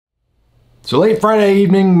So late Friday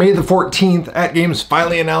evening, May the 14th, AtGames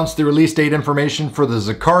finally announced the release date information for the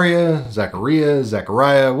Zaccaria,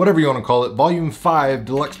 whatever you want to call it, Volume 5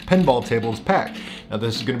 Deluxe Pinball Tables pack. Now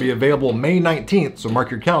this is going to be available May 19th, so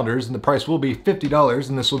mark your calendars, and the price will be $50,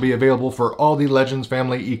 and this will be available for all the Legends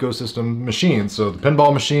family ecosystem machines. So the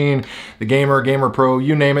pinball machine, the Gamer Pro,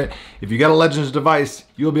 you name it. If you got a Legends device,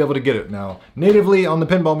 you'll be able to get it. Now, natively on the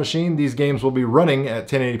pinball machine, these games will be running at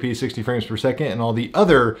 1080p 60 frames per second, and all the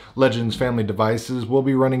other Legends family devices will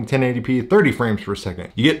be running 1080p 30 frames per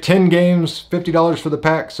second. You get 10 games, $50 for the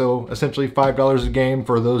pack, so essentially $5 a game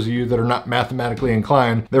for those of you that are not mathematically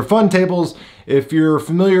inclined. They're fun tables. If you're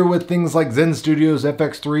familiar with things like Zen Studios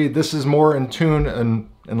FX3, this is more in tune and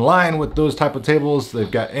in line with those type of tables. They've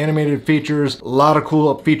got animated features, a lot of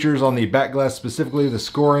cool features on the back glass specifically. The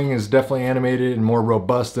scoring is definitely animated and more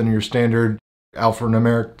robust than your standard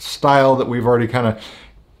alphanumeric style that we've already kind of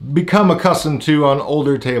become accustomed to on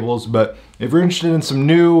older tables. But if you're interested in some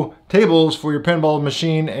new tables for your pinball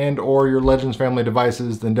machine and or your Legends family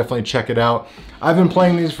devices, then definitely check it out. I've been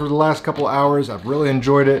playing these for the last couple hours. I've really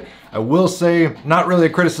enjoyed it. I will say, not really a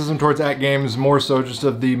criticism towards AtGames, more so just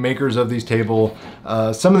of the makers of these tables.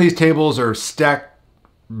 Some of these tables are stacked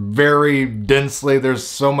very densely. There's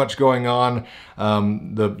so much going on.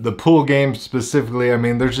 The pool game specifically, I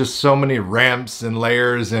mean, there's just so many ramps and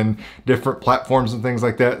layers and different platforms and things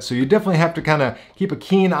like that. So you definitely have to kind of keep a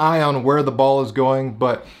keen eye on where the ball is going.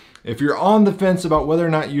 But if you're on the fence about whether or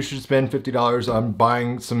not you should spend $50 on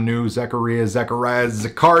buying some new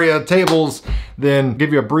Zaccaria tables, then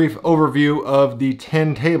give you a brief overview of the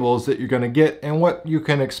 10 tables that you're going to get and what you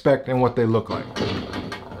can expect and what they look like.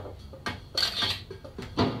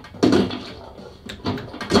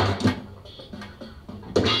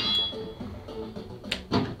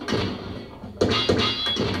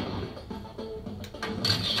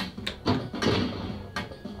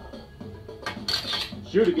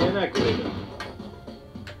 Shoot again activated.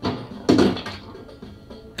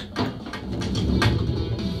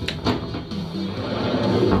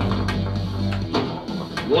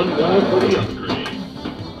 One die for the upgrade.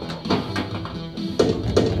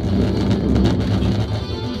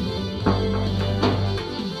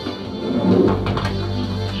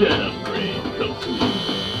 Jet upgrade complete.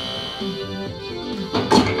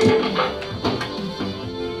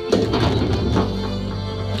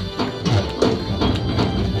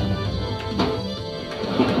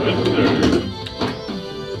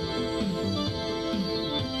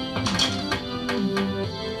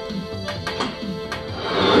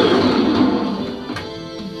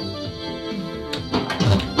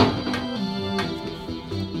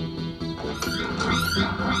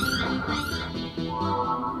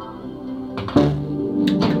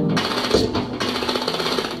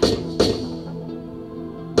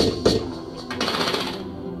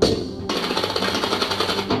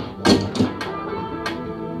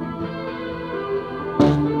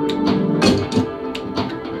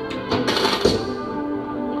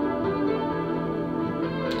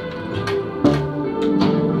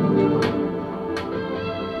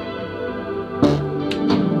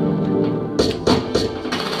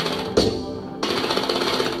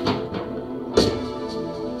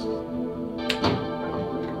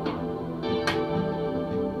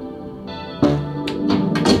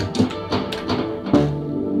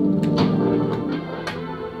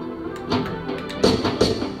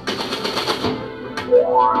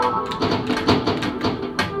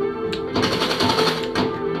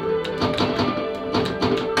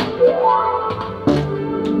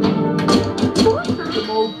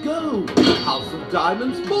 Go! House of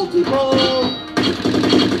Diamonds multi-ball!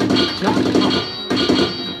 Jackpot!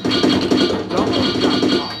 Double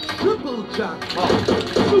jackpot! Triple jackpot!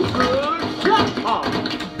 Super jackpot!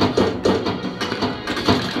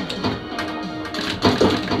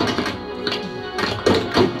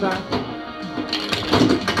 Big back!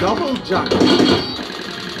 Double jackpot!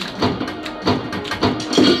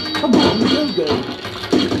 Come on, go!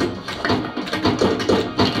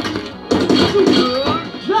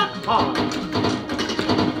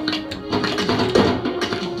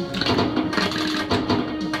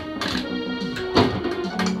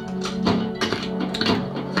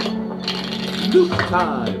 Loop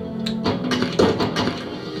time!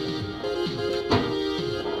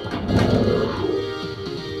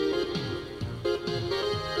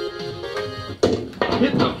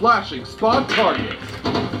 Hit the flashing spot targets.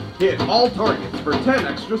 Hit all targets for 10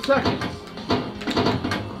 extra seconds.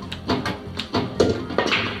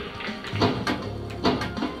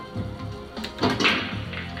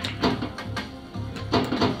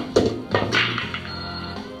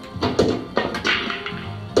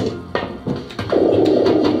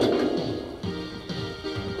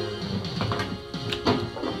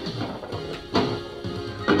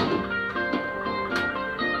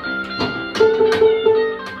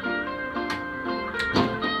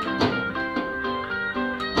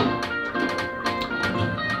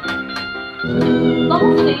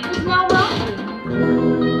 Bubble stage is now rocking.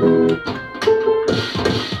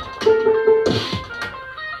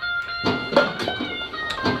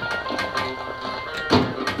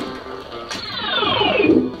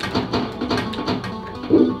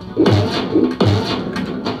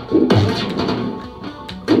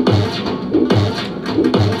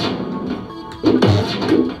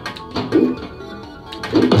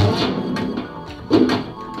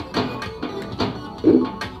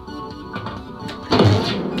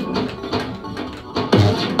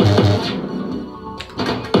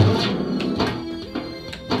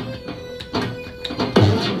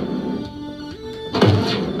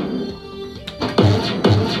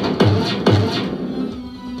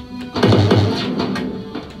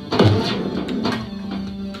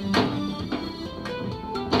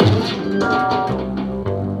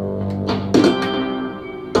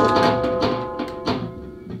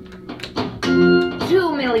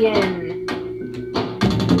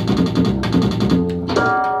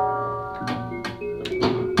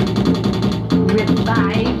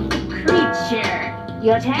 Revive creature.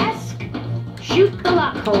 Your task? Shoot the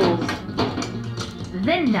lock holes.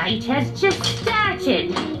 The night has just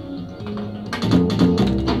started.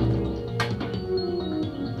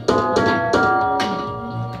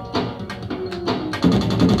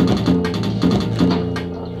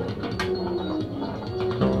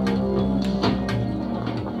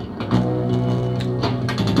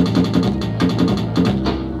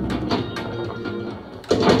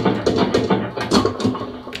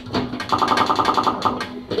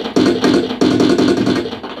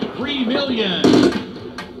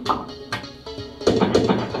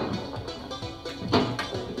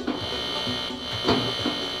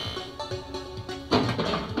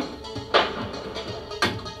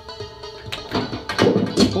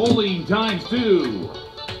 Bowling times 2.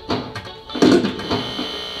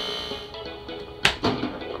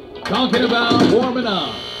 Talking about warming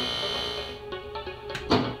up.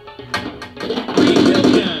 3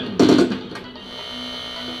 million.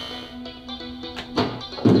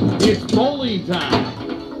 It's bowling time.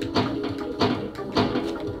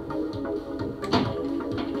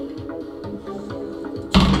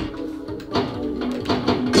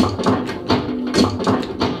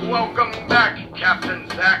 Welcome back, Captain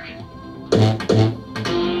Zack.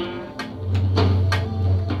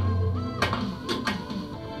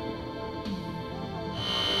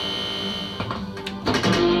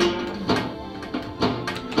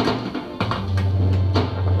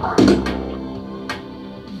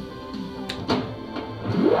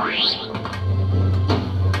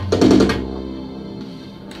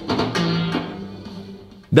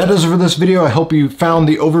 That does it for this video. I hope you found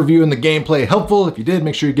the overview and the gameplay helpful. If you did,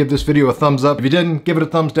 make sure you give this video a thumbs up. If you didn't, give it a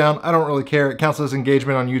thumbs down. I don't really care. It counts as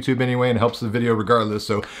engagement on YouTube anyway and helps the video regardless.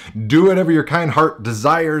 So do whatever your kind heart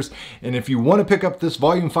desires. And if you want to pick up this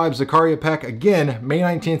Volume 5 Zaccaria pack, again, May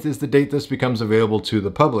 19th is the date this becomes available to the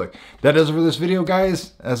public. That does it for this video,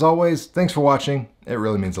 guys. As always, thanks for watching. It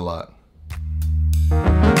really means a lot.